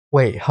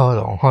Wait, hold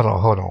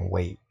on,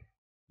 wait.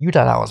 You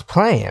thought I was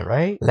playing,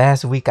 right?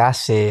 Last week I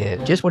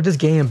said, just with this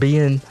game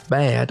being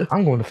bad,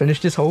 I'm going to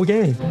finish this whole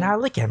game. Now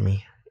look at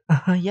me.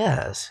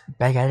 Yes,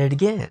 back at it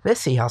again. Let's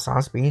see how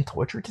Sonic's being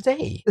tortured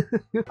today.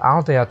 I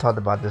don't think I talked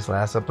about this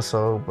last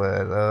episode,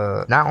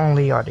 but not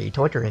only are they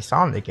torturing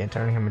Sonic and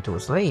turning him into a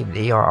slave,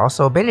 they are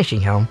also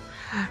banishing him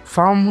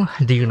from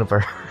the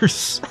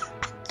universe.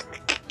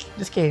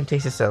 This game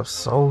takes itself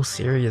so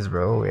serious,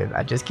 bro, and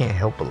I just can't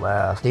help but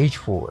laugh. Stage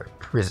 4,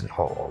 Prison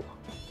Hall.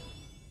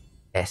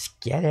 Let's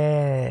get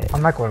it.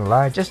 I'm not gonna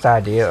lie, just the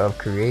idea of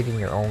creating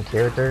your own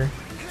character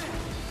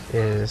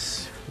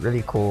is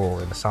really cool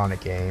in the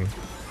Sonic game.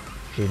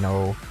 You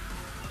know,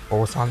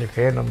 old Sonic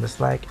fandom is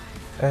like,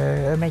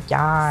 oh my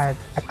god,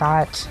 I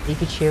got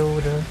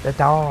Pikachu, the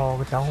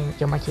dog, don't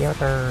kill my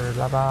character,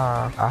 blah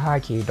blah. I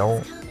actually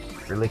don't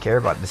really care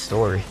about the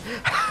story.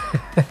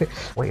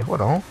 Wait,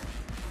 hold on.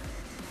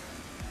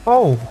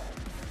 Oh!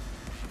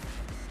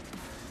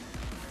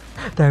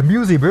 That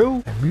music,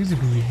 bro! That music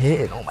be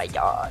hitting, oh my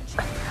god.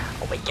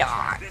 Oh my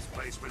god. This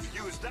place was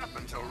used up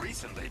until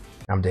recently.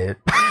 I'm dead.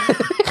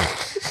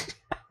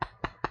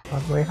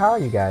 Wait, how are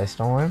you guys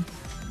doing?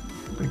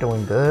 We're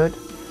doing good.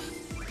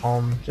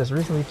 Just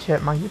recently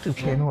checked my YouTube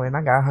channel and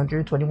I got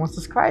 121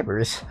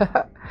 subscribers.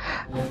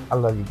 I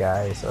love you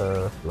guys,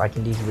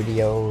 liking these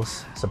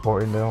videos,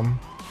 supporting them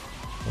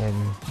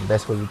in the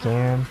best way you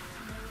can.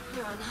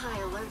 You're on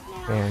high alert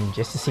now. And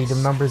just to see the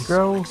numbers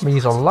grow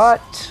means a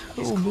lot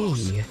to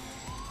me.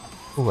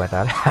 Ooh, I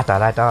thought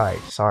I died.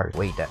 Sorry,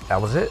 wait,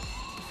 that was it?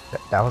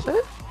 That was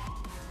it?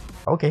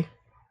 Okay,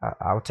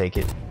 I'll take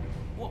it.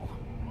 Whoa.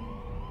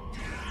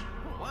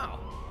 Wow.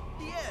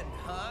 The end,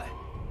 huh?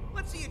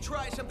 Let's see you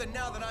try something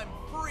now that I'm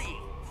free.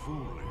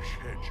 Foolish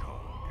hedgehog.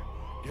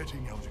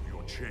 Getting out of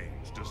your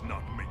chains does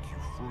not make you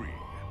free.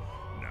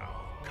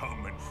 Now,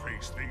 come and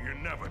face the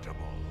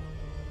inevitable.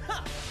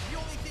 Ha! The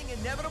only thing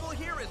inevitable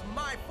here is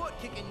my foot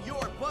kicking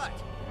your butt.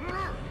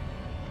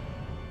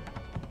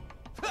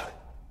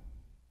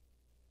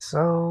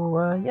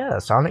 So, yeah,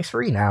 Sonic's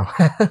free now.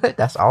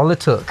 That's all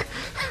it took.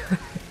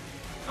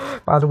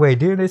 By the way,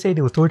 didn't they say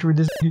they was torturing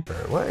this?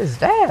 What is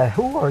that?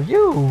 Who are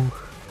you?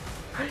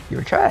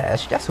 You're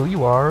trash. That's who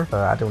you are.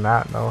 I do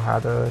not know how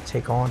to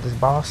take on this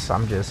boss.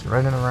 I'm just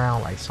running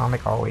around like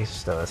Sonic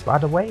always does. By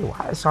the way,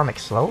 why is Sonic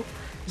slow?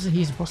 Isn't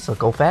he supposed to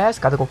go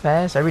fast? Gotta go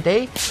fast every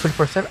day?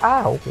 24/7?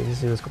 Ow! Okay,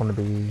 this is gonna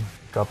be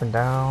dropping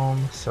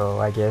down. So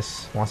I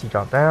guess once he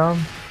drops down,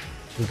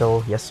 we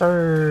go, yes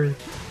sir.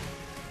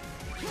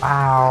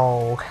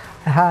 Wow.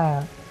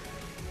 Haha.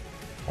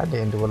 That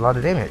didn't do a lot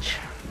of damage.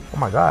 Oh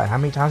my god, how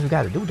many times we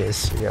gotta do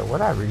this? Yeah,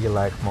 what I really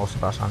like most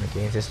about Sonic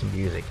games is the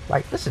music.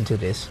 Like, listen to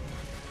this.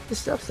 This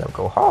stuff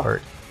go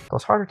hard.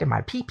 Goes harder than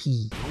my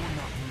PP. You're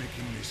not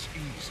making this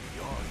easy,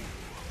 are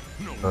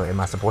you? No. Am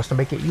I supposed to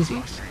make it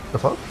easy? The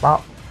fuck?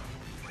 Wow.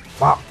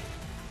 Wow.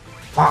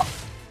 Wow.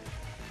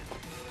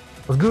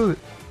 What's good?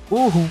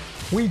 Ooh,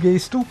 we gay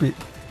stupid.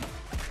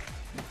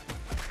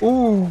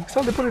 Ooh,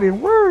 somebody put it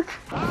in work.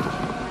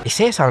 They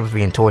said Sonic was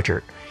being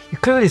tortured. You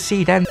clearly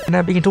see that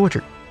not being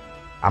tortured.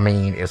 I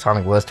mean, if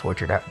Sonic was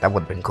tortured, that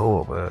would have been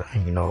cool, but,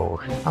 you know,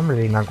 I'm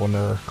really not going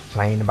to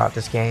complain about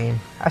this game.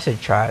 I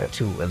should try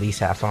to at least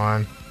have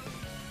fun,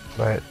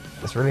 but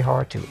it's really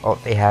hard to. Oh,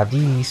 they have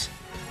these.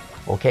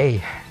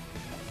 Okay.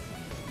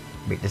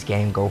 Make this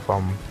game go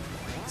from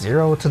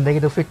 0 to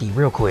 -50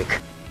 real quick.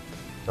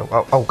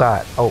 Oh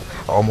god. Oh,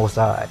 I almost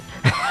died.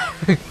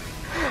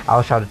 I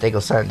was trying to think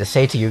of something to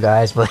say to you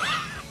guys, but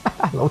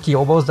low-key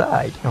almost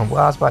died. What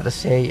I was about to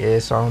say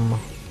is,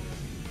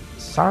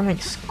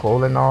 Sonic's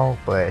cool and all,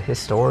 but his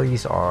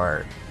stories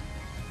are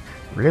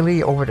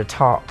really over the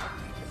top.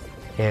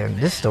 And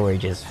this story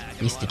just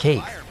beats the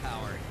cake.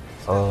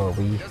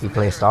 We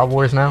play Star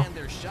Wars now?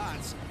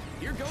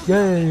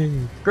 Yay!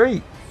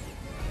 Great!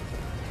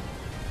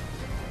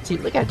 See,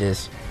 look at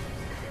this.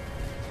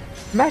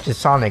 Imagine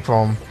Sonic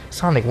from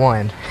Sonic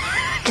 1.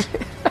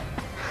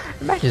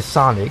 Imagine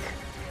Sonic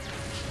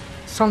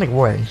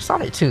 1,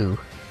 Sonic 2,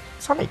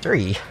 Sonic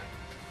 3.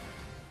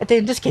 And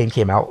then this game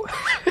came out.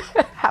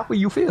 How will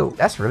you feel?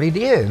 That's really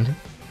the end.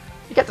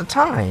 You got the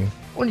time.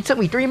 Only took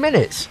me 3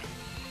 minutes.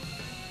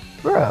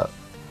 Bruh.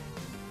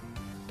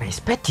 I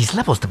expect these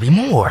levels to be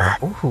more.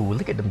 Ooh,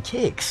 look at them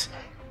kicks.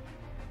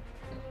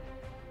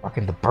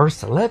 Rocking the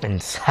burst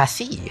 11s. I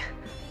see.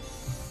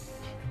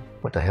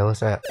 What the hell is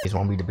that? He's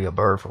want me to be a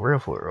bird for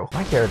real.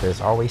 My character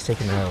is always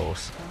taking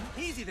L's.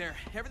 Easy there.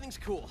 Everything's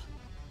cool.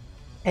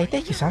 Hey,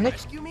 thank you, Sonic.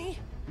 Rescue me?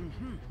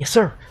 Yes,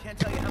 sir. Can't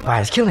tell you how Why,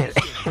 it's killing it.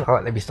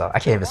 Oh, let me stop. I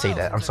can't even say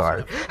that. I'm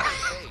sorry.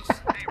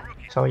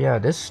 So yeah,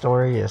 this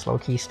story is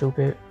low-key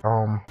stupid.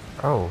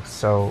 Oh,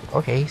 so,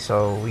 okay,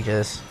 so we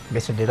just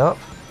mixing it up.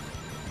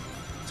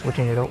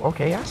 Switching it up.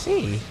 Okay, I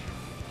see.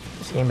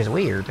 This game is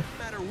weird. no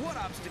matter what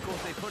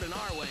obstacles they put in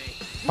our way.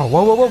 Oh,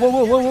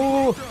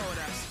 whoa. Throw at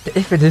us. The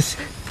infamous.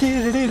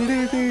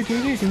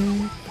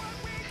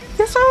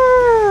 Yes,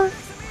 sir.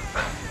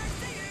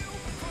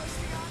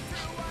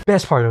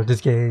 Best part of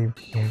this game.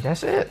 And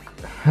that's it.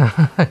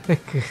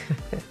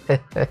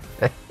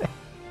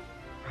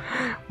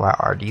 Why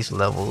are these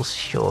levels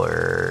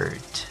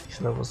short?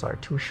 These levels are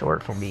too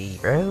short for me,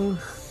 bro.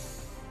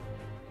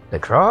 The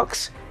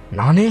Crocs?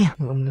 Nani?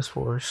 Luminous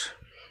Force.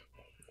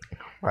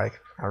 Like,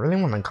 I really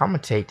want to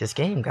commentate this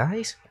game,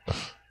 guys.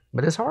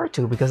 But it's hard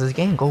to because this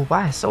game goes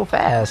by so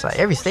fast. Like,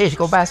 every stage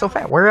go by so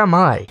fast. Where am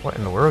I? What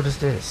in the world is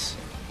this?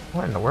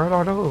 What in the world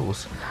are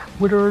those?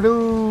 What are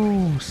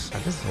those?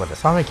 Like, this is what the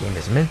Sonic game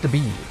is meant to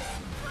be.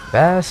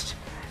 Fast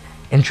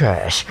and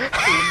trash.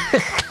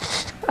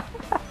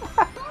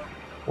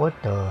 What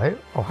the hell?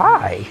 Oh,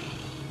 hi.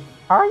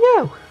 How are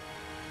you?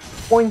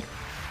 Boing.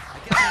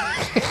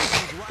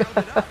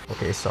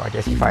 Okay, so I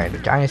guess you fired the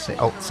giant snake.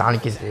 Oh,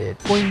 Sonic is dead.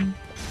 Boing.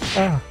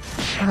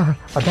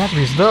 My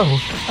battery's low.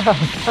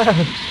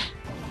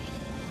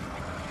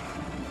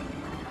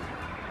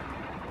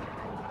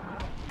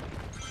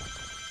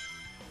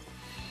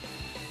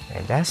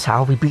 And that's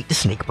how we beat the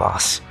snake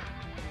boss.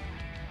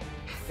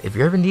 If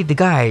you ever need the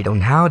guide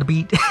on how to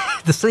beat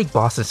the snake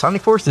boss in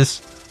Sonic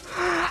Forces,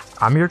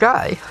 I'm your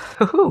guy.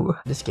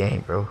 This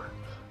game, bro.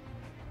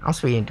 I'm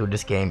speeding through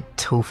this game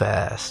too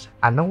fast.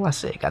 I know I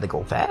said gotta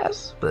go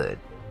fast, but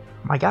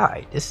my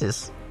guy, this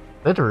is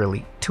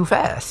literally too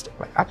fast.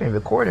 Like, I've been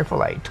recording for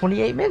like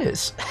 28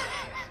 minutes.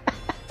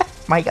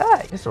 My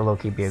guy, this will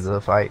low-key be a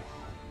good fight.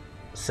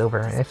 Silver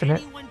and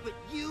Infinite.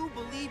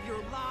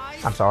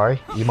 I'm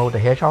sorry, Emo the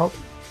Hedgehog.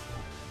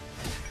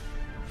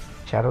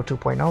 Shadow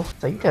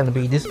 2.0. So you telling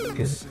me this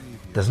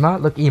does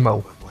not look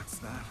emo?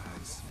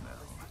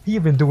 He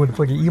been doing the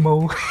fucking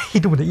emo. He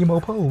doing the emo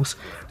pose.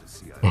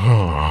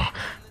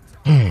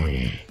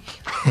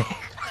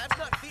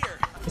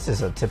 This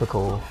is a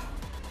typical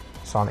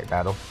Sonic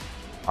battle.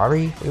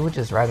 We were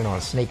just riding on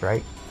a snake,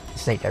 right? The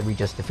snake that we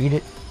just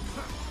defeated.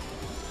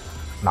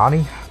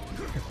 Nani?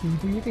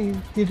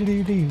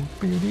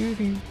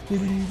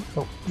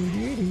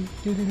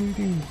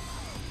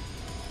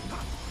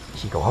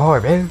 She go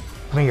hard, man.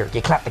 Come here,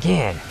 get clapped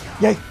again.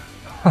 Yay!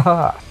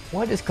 Haha.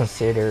 What is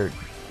considered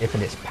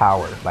Infinite's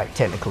power, like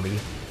technically?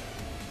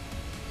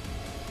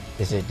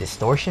 Is it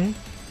distortion?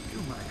 You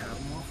might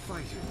have more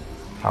fighting.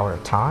 Power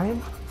of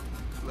time?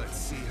 Let's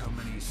see how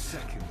many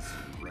seconds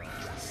you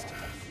last.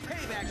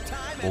 Payback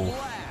time and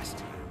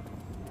blast.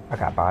 I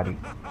got bodied.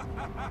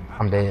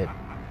 I'm dead.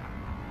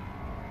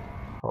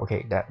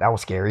 Okay, that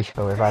was scary.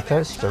 So if I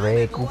touch the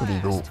red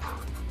goopity goop,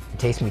 it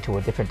takes me to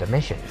a different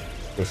dimension,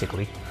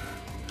 basically.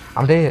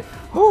 I'm dead.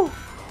 Woo!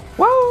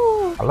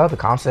 Woo! I love the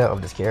concept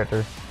of this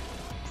character.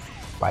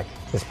 Like,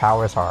 his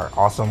powers are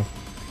awesome.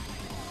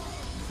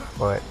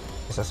 But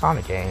it's a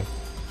Sonic game.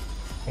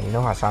 And you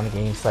know how Sonic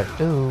games like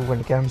do when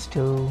it comes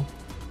to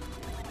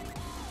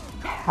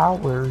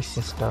powers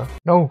and stuff.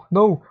 No,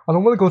 no, I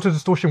don't want to go to the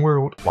distortion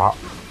world. Wop,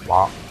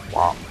 wop,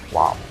 wop,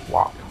 wop,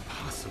 wop.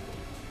 Possible.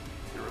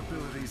 Your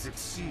abilities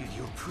exceed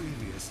your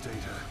previous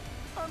data.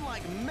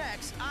 Unlike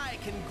mechs, I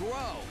can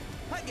grow.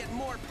 I get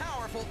more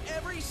powerful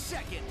every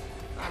second.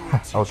 I will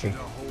teach Okay. you to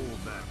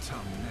hold that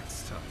tongue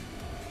next time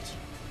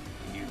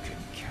you meet. You can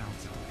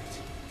count on it.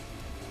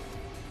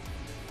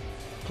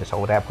 Just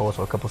hold that pose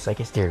for a couple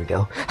seconds. There we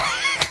go.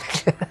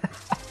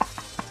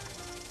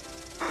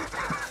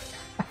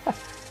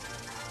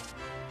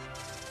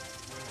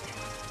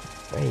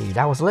 Hey,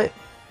 that was lit.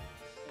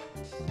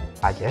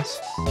 I guess.